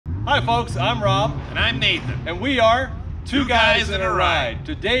Hi folks, I'm Rob. And I'm Nathan. And we are Two Guys in a Ride.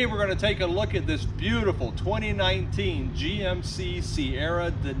 Today we're going to take a look at this beautiful 2019 GMC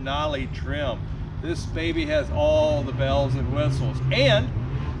Sierra Denali trim. This baby has all the bells and whistles. And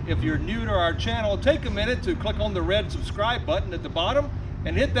if you're new to our channel, take a minute to click on the red subscribe button at the bottom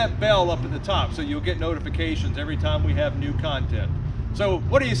and hit that bell up at the top so you'll get notifications every time we have new content. So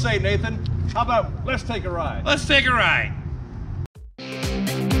what do you say, Nathan? How about let's take a ride? Let's take a ride.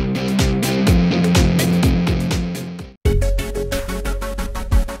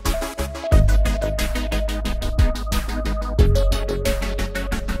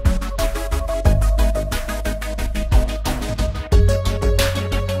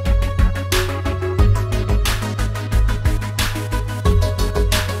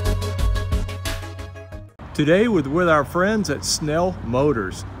 Today with our friends at Snell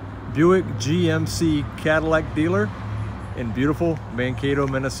Motors, Buick GMC Cadillac dealer in beautiful Mankato,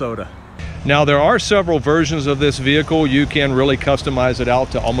 Minnesota. Now there are several versions of this vehicle. You can really customize it out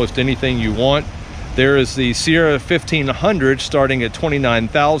to almost anything you want. There is the Sierra 1500 starting at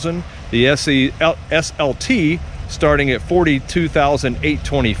 $29,000, the SLT starting at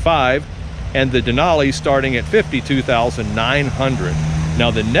 $42,825, and the Denali starting at $52,900. Now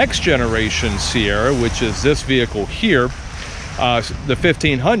the next generation Sierra, which is this vehicle here, the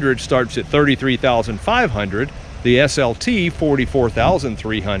 1500 starts at $33,500, the SLT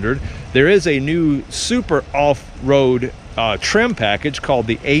 $44,300. There is a new super off-road trim package called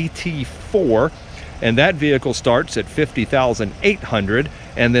the AT4, and that vehicle starts at $50,800,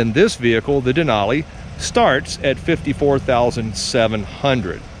 and then this vehicle, the Denali, starts at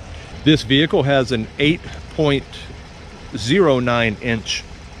 $54,700. This vehicle has an 8.09-inch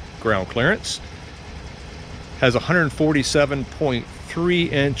ground clearance, has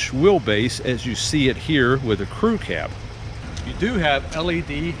 147.3-inch wheelbase as you see it here with a crew cab. You do have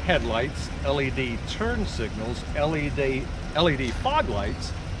LED headlights, LED turn signals, LED fog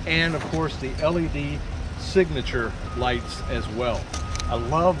lights, and of course the LED signature lights as well. I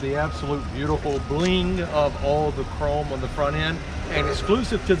love the absolute beautiful bling of all the chrome on the front end, and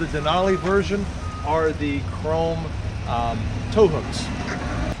exclusive to the Denali version are the chrome tow hooks.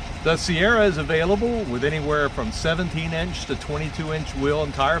 The Sierra is available with anywhere from 17-inch to 22-inch wheel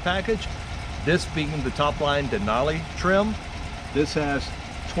and tire package. This being the top line Denali trim, this has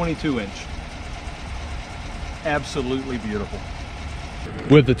 22-inch. Absolutely beautiful.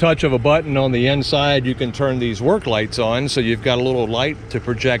 With the touch of a button on the inside, you can turn these work lights on, so you've got a little light to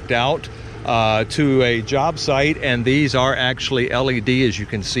project out to a job site, and these are actually LED, as you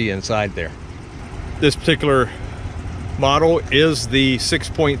can see inside there. This particular model is the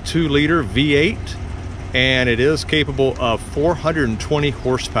 6.2 liter V8, and it is capable of 420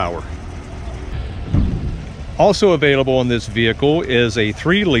 horsepower. Also available in this vehicle is a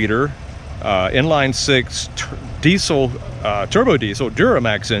 3 liter inline 6 turbo diesel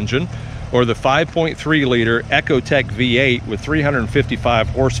Duramax engine, or the 5.3 liter EcoTec V8 with 355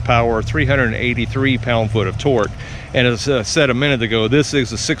 horsepower, 383 pound-foot of torque. And as I said a minute ago, this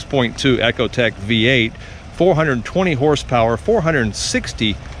is a 6.2 EcoTec V8, 420 horsepower,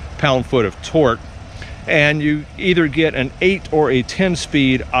 460 pound-foot of torque, and you either get an 8 or a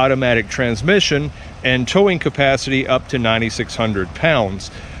 10-speed automatic transmission and towing capacity up to 9,600 pounds.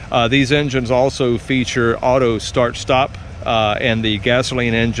 These engines also feature auto start-stop, and the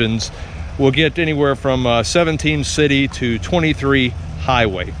gasoline engines will get anywhere from 17 city to 23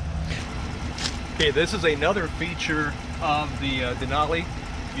 highway. Okay, this is another feature of the Denali.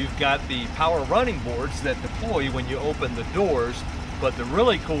 You've got the power running boards that deploy when you open the doors, but the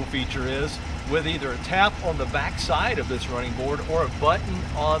really cool feature is with either a tap on the back side of this running board or a button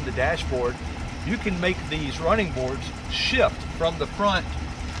on the dashboard, you can make these running boards shift from the front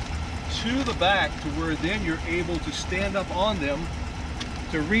to the back to where then you're able to stand up on them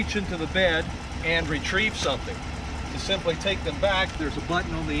to reach into the bed and retrieve something. You simply take them back, there's a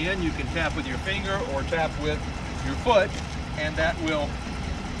button on the end you can tap with your finger or tap with your foot, and that will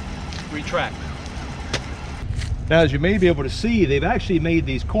retract. Now, as you may be able to see, they've actually made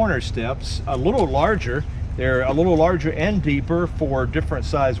these corner steps a little larger. They're a little larger and deeper for different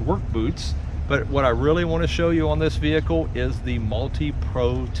size work boots. But what I really want to show you on this vehicle is the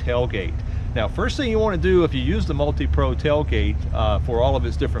MultiPro Tailgate. Now, first thing you want to do if you use the MultiPro Tailgate for all of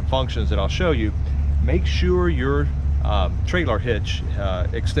its different functions that I'll show you, make sure your trailer hitch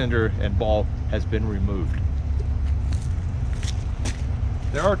extender and ball has been removed.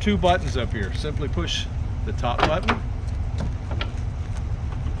 There are 2 buttons up here. Simply push the top button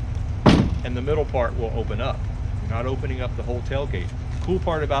and the middle part will open up. You're not opening up the whole tailgate. Cool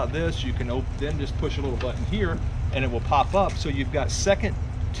part about this, you can then just push a little button here and it will pop up, so you've got second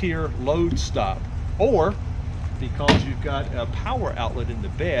tier load stop, or because you've got a power outlet in the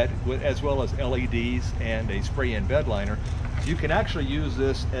bed as well as LEDs and a spray-in bed liner, you can actually use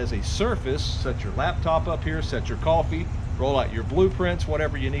this as a surface. Set your laptop up here, set your coffee, roll out your blueprints,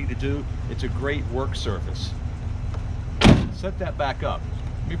 whatever you need to do. It's a great work surface. Set that back up.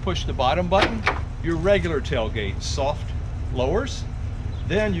 Let me push the bottom button. Your regular tailgate soft lowers.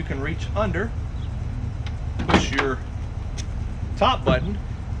 Then you can reach under, push your top button.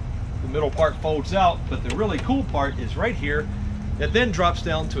 The middle part folds out, but the really cool part is right here. It then drops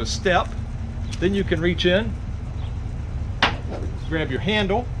down to a step. Then you can reach in, grab your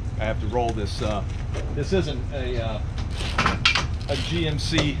handle. I have to roll this. This isn't a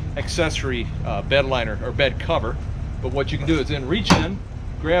GMC accessory bed liner or bed cover, but what you can do is then reach in,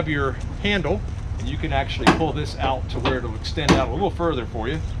 grab your handle, and you can actually pull this out to where it'll extend out a little further for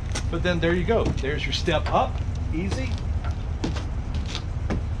you. But then there you go. There's your step up, easy,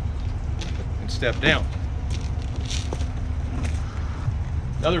 and step down.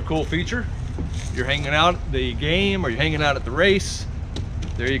 Another cool feature, you're hanging out at the game or you're hanging out at the race,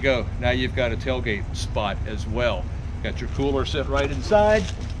 there you go. Now you've got a tailgate spot as well. Got your cooler set right inside.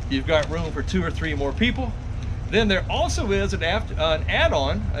 You've got room for 2 or 3 more people. Then there also is an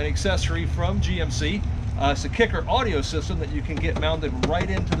add-on, an accessory from GMC. It's a kicker audio system that you can get mounted right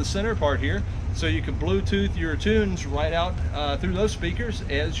into the center part here, so you can Bluetooth your tunes right out through those speakers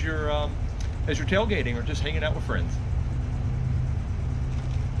as you're tailgating or just hanging out with friends.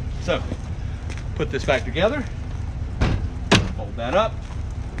 So, put this back together, fold that up,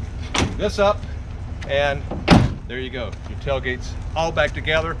 move this up, and there you go. Your tailgate's all back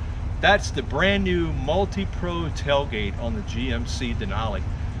together. That's the brand new MultiPro Tailgate on the GMC Denali.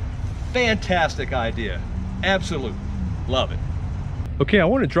 Fantastic idea. Absolute. Love it. Okay, I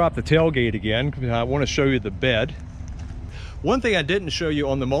want to drop the tailgate again. I want to show you the bed. One thing I didn't show you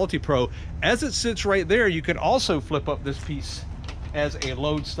on the MultiPro, as it sits right there, you can also flip up this piece as a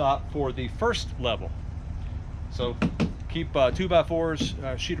load stop for the first level. So keep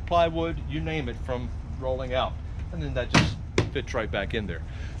 2x4s, sheet of plywood, you name it, from rolling out. And then that just fits right back in there.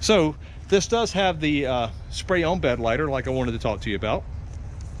 So this does have the spray-on bed liner like I wanted to talk to you about.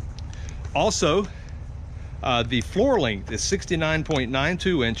 Also, the floor length is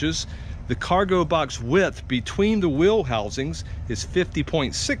 69.92 inches. The cargo box width between the wheel housings is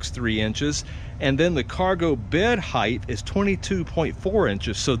 50.63 inches. And then the cargo bed height is 22.4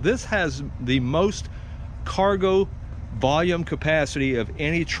 inches. So this has the most cargo volume capacity of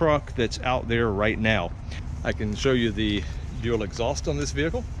any truck that's out there right now. I can show you the dual exhaust on this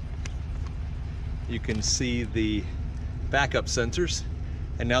vehicle. You can see the backup sensors.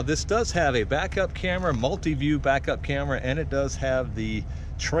 And now this does have a backup camera, multi-view backup camera, and it does have the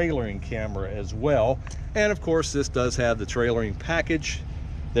trailering camera as well. And of course, this does have the trailering package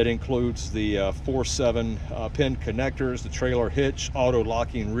that includes the 4/7 pin connectors, the trailer hitch, auto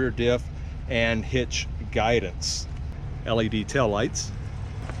locking rear diff, and hitch guidance. LED tail lights.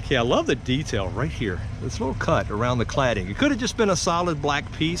 Okay, I love the detail right here. This little cut around the cladding. It could have just been a solid black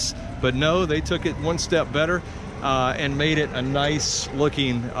piece, but no, they took it one step better and made it a nice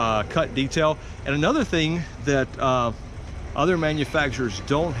looking cut detail. And another thing that other manufacturers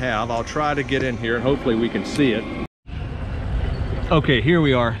don't have, I'll try to get in here and hopefully we can see it. Okay, here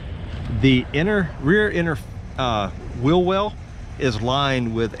we are. The rear inner wheel well is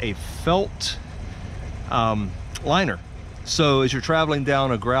lined with a felt liner. So as you're traveling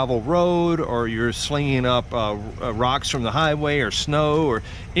down a gravel road or you're slinging up rocks from the highway or snow or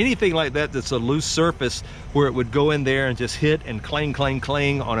anything like that that's a loose surface where it would go in there and just hit and clang, clang,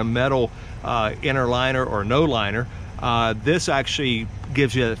 clang on a metal inner liner or no liner, this actually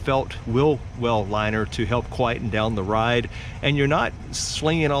gives you a felt wheel well liner to help quieten down the ride, and you're not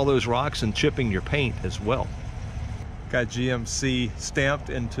slinging all those rocks and chipping your paint as well. Got GMC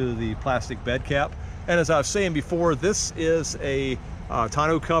stamped into the plastic bed cap. And as I was saying before, this is a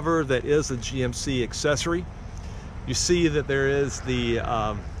tonneau cover that is a GMC accessory. You see that there is the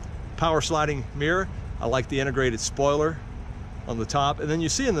power sliding mirror. I like the integrated spoiler on the top. And then you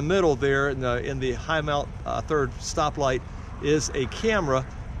see in the middle there, in the high mount third stoplight, is a camera.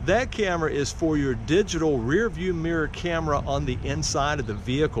 That camera is for your digital rear view mirror camera on the inside of the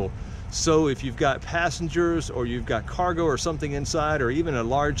vehicle. So if you've got passengers or you've got cargo or something inside, or even a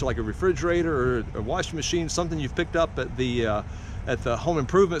large, like a refrigerator or a washing machine, something you've picked up at the home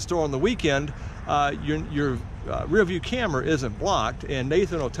improvement store on the weekend, your rear view camera isn't blocked, and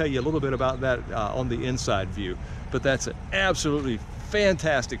Nathan will tell you a little bit about that on the inside view. But that's an absolutely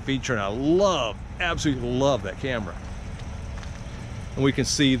fantastic feature, and I absolutely love that camera. And we can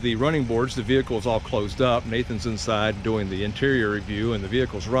see the running boards. The vehicle is all closed up. Nathan's inside doing the interior review and the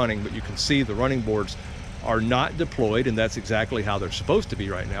vehicle's running, but you can see the running boards are not deployed, and that's exactly how they're supposed to be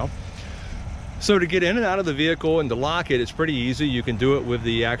right now. So to get in and out of the vehicle and to lock it, it's pretty easy. You can do it with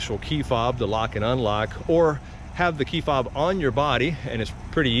the actual key fob, the lock and unlock, or have the key fob on your body, and it's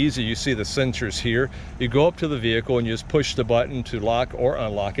pretty easy. You see the sensors here. You go up to the vehicle and you just push the button to lock or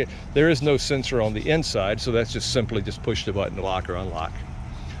unlock it. There is no sensor on the inside, so that's just simply just push the button to lock or unlock.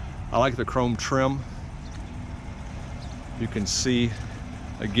 I like the chrome trim. You can see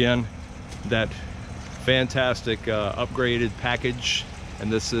again that fantastic upgraded package,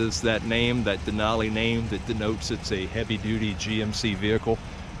 and this is that name, that Denali name, that denotes it's a heavy-duty GMC vehicle.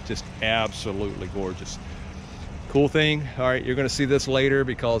 Just absolutely gorgeous. Cool thing, all right, you're going to see this later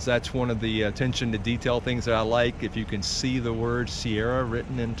because that's one of the attention to detail things that I like. If you can see the word Sierra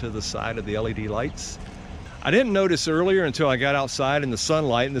written into the side of the LED lights. I didn't notice earlier until I got outside in the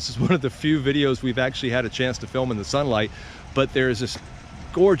sunlight, and this is one of the few videos we've actually had a chance to film in the sunlight, but there's this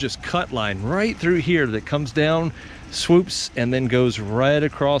gorgeous cut line right through here that comes down, swoops, and then goes right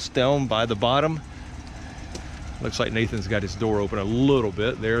across down by the bottom. Looks like Nathan's got his door open a little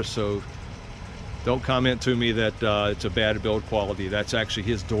bit there, so don't comment to me that it's a bad build quality. That's actually,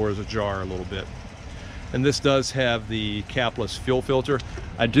 his door is ajar a little bit. And this does have the capless fuel filter.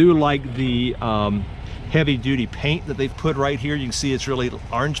 I do like the heavy duty paint that they've put right here. You can see it's really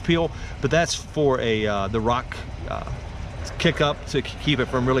orange peel, but that's for the rock kick up to keep it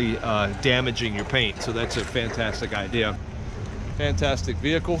from really damaging your paint. So that's a fantastic idea. Fantastic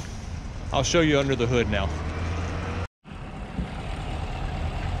vehicle. I'll show you under the hood now.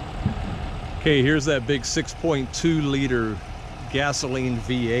 Okay, here's that big 6.2 liter gasoline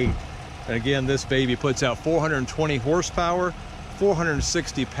V8. And again, this baby puts out 420 horsepower,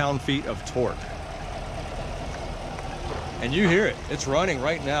 460 pound-feet of torque. And you hear it, it's running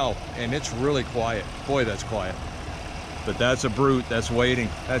right now, and it's really quiet. Boy, that's quiet. But that's a brute, that's waiting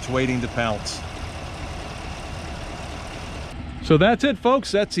to pounce. So that's it,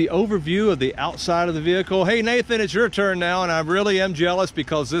 folks. That's the overview of the outside of the vehicle. Hey, Nathan, it's your turn now, and I really am jealous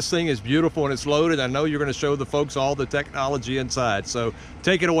because this thing is beautiful and it's loaded. I know you're going to show the folks all the technology inside. So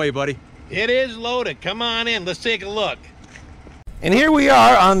take it away, buddy. It is loaded. Come on in. Let's take a look. And here we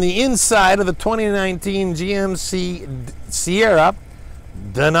are on the inside of the 2019 GMC Sierra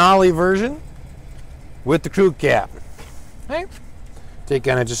Denali version with the crew cab. Okay. Take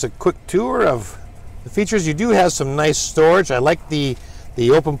kind of just a quick tour of the features. You do have some nice storage. I like the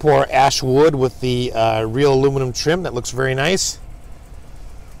open pore ash wood with the real aluminum trim. That looks very nice.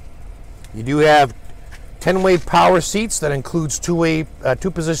 You do have 10-way power seats that includes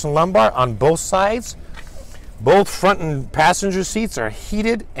two-position lumbar on both sides. Both front and passenger seats are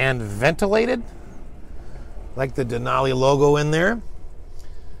heated and ventilated. Like the Denali logo in there.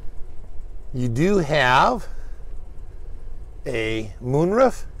 You do have a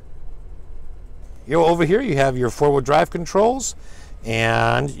moonroof. Over here you have your four-wheel drive controls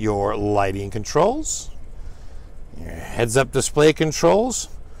and your lighting controls, your heads-up display controls,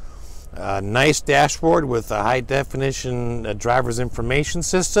 a nice dashboard with a high-definition driver's information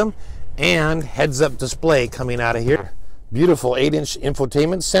system, and heads-up display coming out of here. Beautiful 8-inch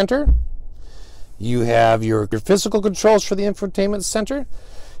infotainment center. You have your physical controls for the infotainment center,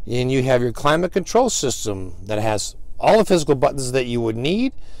 and you have your climate control system that has all the physical buttons that you would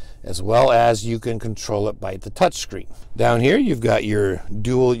need, as well as you can control it by the touchscreen. Down here you've got your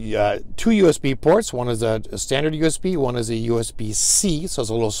dual two USB ports. One is a standard USB, one is a USB-C, so it's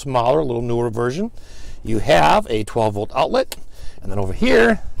a little smaller, a little newer version. You have a 12-volt outlet, and then over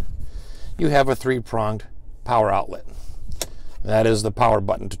here you have a 3-pronged power outlet. That is the power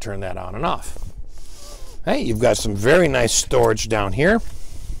button to turn that on and off. Hey, you've got some very nice storage down here.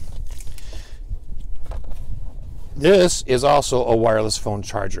 This is also a wireless phone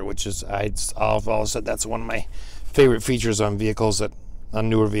charger, which is, I've always said that's one of my favorite features on vehicles, on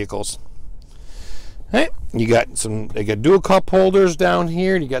newer vehicles. Hey, you got dual cup holders down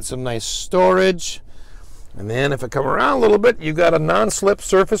here. You got some nice storage. And then if I come around a little bit, you got a non-slip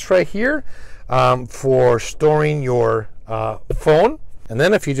surface right here for storing your phone. And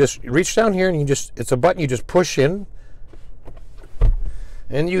then if you just reach down here and it's a button you just push in,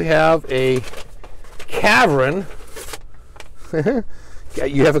 and you have a cavern.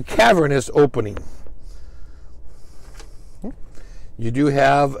 You have a cavernous opening. You do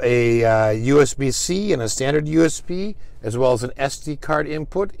have a USB-C and a standard USB, as well as an SD card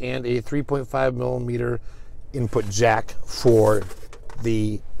input and a 3.5mm input jack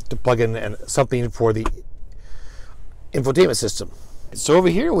to plug in and something for the infotainment system. So over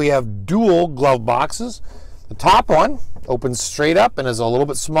here we have dual glove boxes. The top one opens straight up and is a little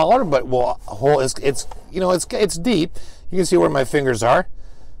bit smaller, but will hold. It's you know it's deep. You can see where my fingers are.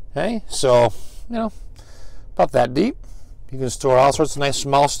 Okay, so you know about that deep. You can store all sorts of nice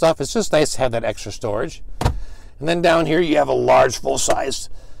small stuff. It's just nice to have that extra storage. And then down here you have a large full-sized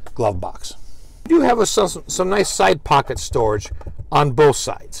glove box. You do have some nice side pocket storage on both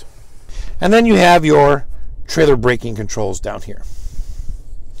sides. And then you have your trailer braking controls down here.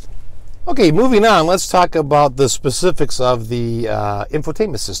 Okay, moving on, let's talk about the specifics of the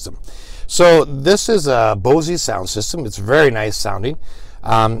infotainment system. So this is a Bose sound system. It's very nice sounding.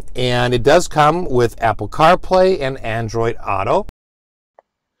 And it does come with Apple CarPlay and Android Auto.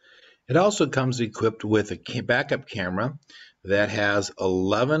 It also comes equipped with a backup camera that has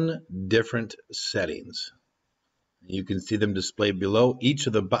 11 different settings. You can see them displayed below. Each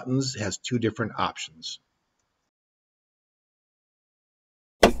of the buttons has 2 different options.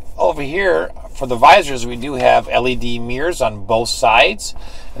 Over here, for the visors, we do have LED mirrors on both sides,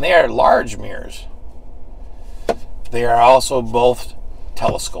 and they are large mirrors. They are also both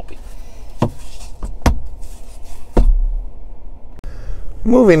telescoping.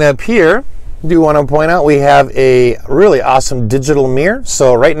 Moving up here, I do want to point out we have a really awesome digital mirror.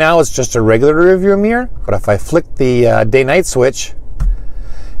 So right now it's just a regular rear view mirror, but if I flick the day-night switch,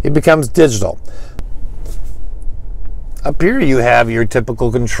 it becomes digital. Up here you have your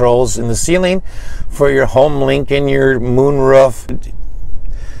typical controls in the ceiling for your home link and your moonroof.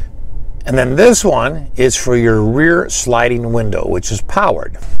 And then this one is for your rear sliding window, which is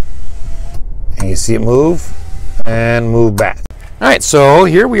powered. And you see it move and move back. All right, so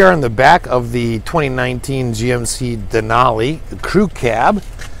here we are in the back of the 2019 GMC Denali crew cab.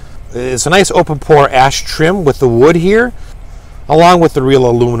 It's a nice open pore ash trim with the wood here, along with the real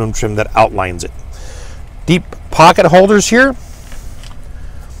aluminum trim that outlines it. Deep pocket holders here.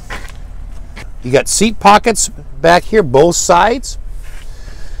 You got seat pockets back here, both sides.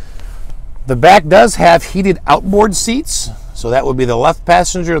 The back does have heated outboard seats, so that would be the left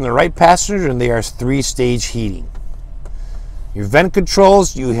passenger and the right passenger, and they are 3-stage heating. Your vent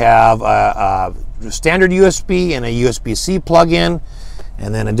controls, you have a standard USB and a USB-C plug-in,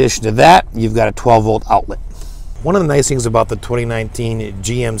 and then in addition to that, you've got a 12-volt outlet. One of the nice things about the 2019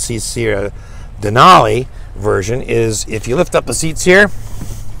 GMC Sierra Denali version is if you lift up the seats here,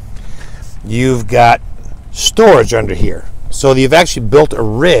 you've got storage under here. So you've actually built a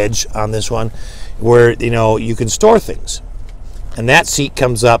ridge on this one where you can store things. And that seat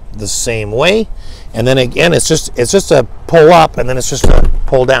comes up the same way. And then again, it's just a pull up, and then it's just a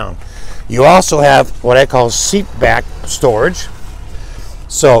pull down. You also have what I call seat back storage.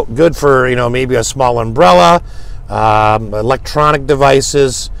 So good for maybe a small umbrella, electronic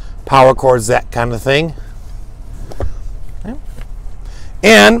devices, power cords, that kind of thing.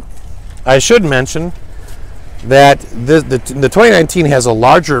 And I should mention that the 2019 has a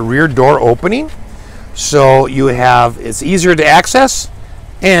larger rear door opening, so it's easier to access,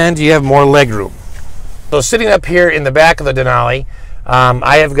 and you have more leg room. So sitting up here in the back of the Denali,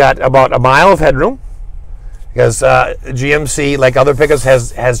 I have got about a mile of headroom, because GMC, like other pickups,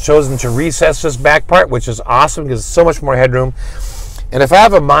 has chosen to recess this back part, which is awesome because it's so much more headroom. And if I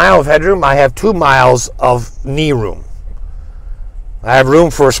have a mile of headroom, I have 2 miles of knee room. I have room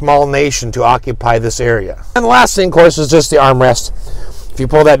for a small nation to occupy this area. And the last thing, of course, is just the armrest. If you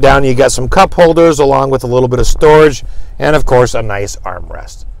pull that down, you got some cup holders along with a little bit of storage, and of course a nice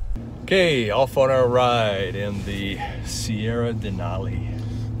armrest. Okay, off on our ride in the Sierra Denali.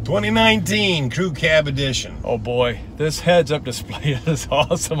 2019 Crew Cab Edition. Oh boy, this heads-up display is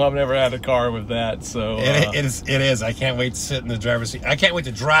awesome. I've never had a car with that, so it is. I can't wait to sit in the driver's seat. I can't wait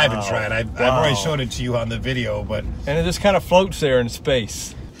to drive and try it. I've already showed it to you on the video, but and it just kind of floats there in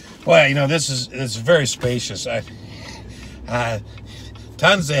space. Well, it's very spacious.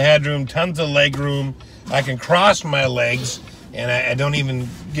 Tons of headroom, tons of leg room. I can cross my legs, and I don't even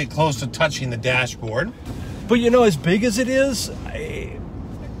get close to touching the dashboard. But as big as it is,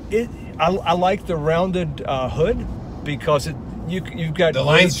 I like the rounded hood because you've got the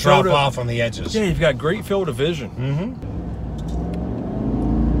lines drop off on the edges. Yeah, you've got great field of vision. Mm-hmm.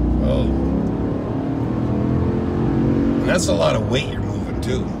 Oh, and that's a lot of weight you're moving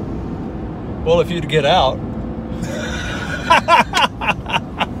too. Well, if you'd get out.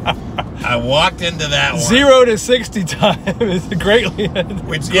 I walked into that one. 0 to 60 time is greatly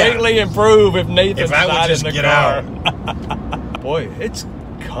improve if Nathan's not in the car. Boy, it's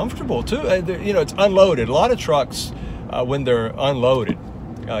comfortable too. It's unloaded. A lot of trucks, when they're unloaded,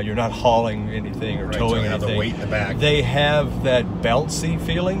 you're not hauling anything or towing anything. The weight in the back. They have that bouncy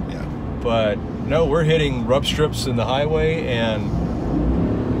feeling. Yeah. But no, we're hitting rub strips in the highway, and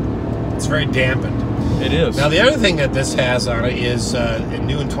it's very dampened. It is. Now, the other thing that this has on it is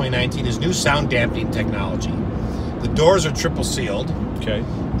new in 2019 is new sound dampening technology. The doors are triple sealed. Okay.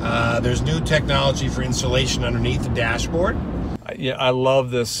 There's new technology for insulation underneath the dashboard. Yeah, I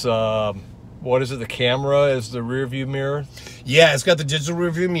love this. What is it? The camera is the rear view mirror. Yeah, it's got the digital rear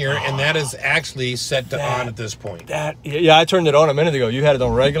view mirror, and that is actually set to on at this point. Yeah, I turned it on a minute ago. You had it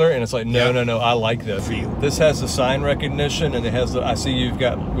on regular, and it's like, no, I like this. For you. This has the sign recognition, and it has the. I see we've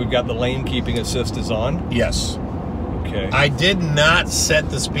got the lane keeping assist is on. Yes. Okay. I did not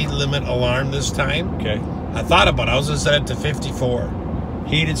set the speed limit alarm this time. Okay. I thought about it. I was going to set it to 54.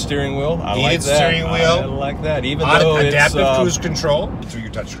 Heated steering wheel. I like that. Heated steering wheel. I like that. Even though adaptive it's, cruise control through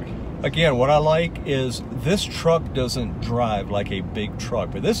your touchscreen. Again, what I like is this truck doesn't drive like a big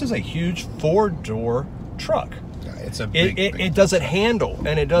truck, but this is a huge 4-door truck. Yeah, it's a big, it doesn't handle,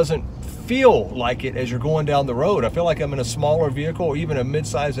 and it doesn't feel like it as you're going down the road. I feel like I'm in a smaller vehicle or even a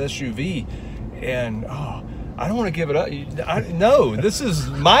mid-size SUV, and I don't want to give it up. No, this is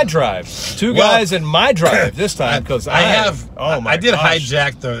my drive. Two guys in my drive this time, because I did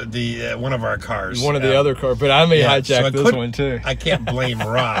hijack the one of our cars. One of the other cars, but I may hijack this one too. I can't blame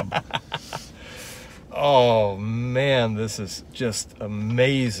Rob. Oh man, this is just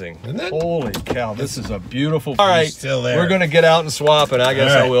amazing. Holy cow, this is a beautiful. All right, still there. We're going to get out and swap, and I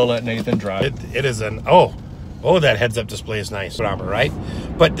guess I will let Nathan drive. It is an that heads-up display is nice, right?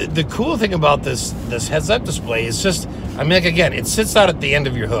 But the cool thing about this heads-up display is just, I mean, like, again, it sits out at the end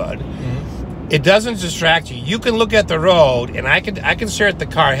of your hood. Mm-hmm. It doesn't distract you. You can look at the road, and I can stare at the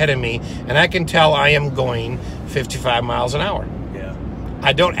car ahead of me, and I can tell I am going 55 miles an hour. Yeah.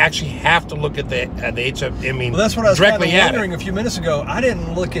 I don't actually have to look at the HF. I mean, well, that's what I was directly kind of wondering a few minutes ago. I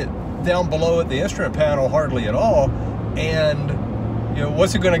didn't look down below at the instrument panel hardly at all, and you know,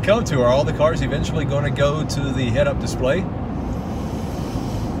 what's it going to come to? Are all the cars eventually going to go to the head-up display?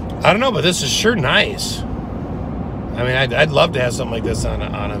 I don't know, but this is sure nice. I mean, I'd love to have something like this on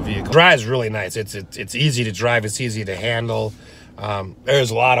a vehicle. It drives really nice. It's easy to drive. It's easy to handle.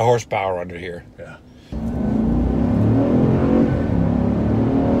 There's a lot of horsepower under here. Yeah.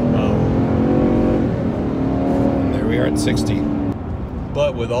 And there we are at 60.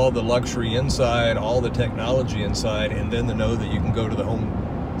 But with all the luxury inside, all the technology inside, and then to know that you can go to the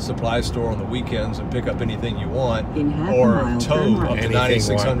home supply store on the weekends and pick up anything you want, or tow up to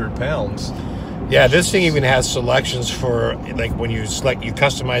 9,600 pounds. Yeah, this thing even has selections for, like, when you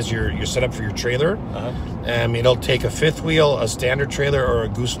customize your setup for your trailer. It'll take a fifth wheel, a standard trailer, or a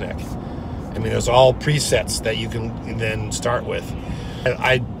gooseneck. I mean, there's all presets that you can then start with.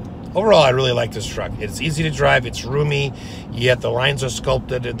 Overall, I really like this truck. It's easy to drive. It's roomy. Yet the lines are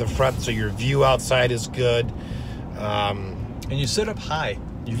sculpted at the front, so your view outside is good. And you sit up high.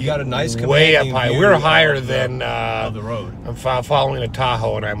 You've got a nice way up high. We're higher than the road. I'm following a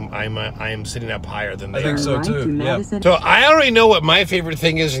Tahoe, and I'm sitting up higher than they I think so too. Yeah. So I already know what my favorite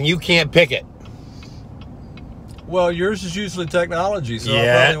thing is, and you can't pick it. Well, yours is usually technology, so I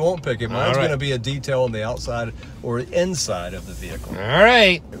probably won't pick it. Mine's going to be a detail on the outside or inside of the vehicle. All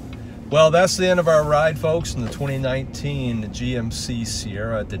right. Well, that's the end of our ride, folks, in the 2019 GMC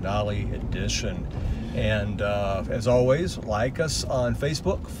Sierra Denali edition. And as always, like us on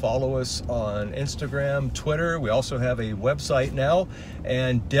Facebook, follow us on Instagram, Twitter. We also have a website now.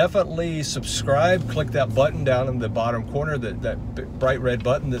 And definitely subscribe. Click that button down in the bottom corner, that bright red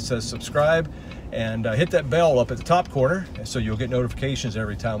button that says subscribe. And hit that bell up at the top corner so you'll get notifications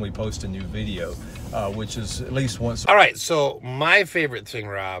every time we post a new video, which is at least once. All right, so my favorite thing,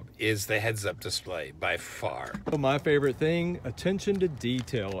 Rob, is the heads-up display by far. My favorite thing, attention to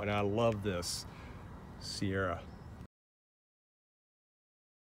detail, and I love this. Sierra.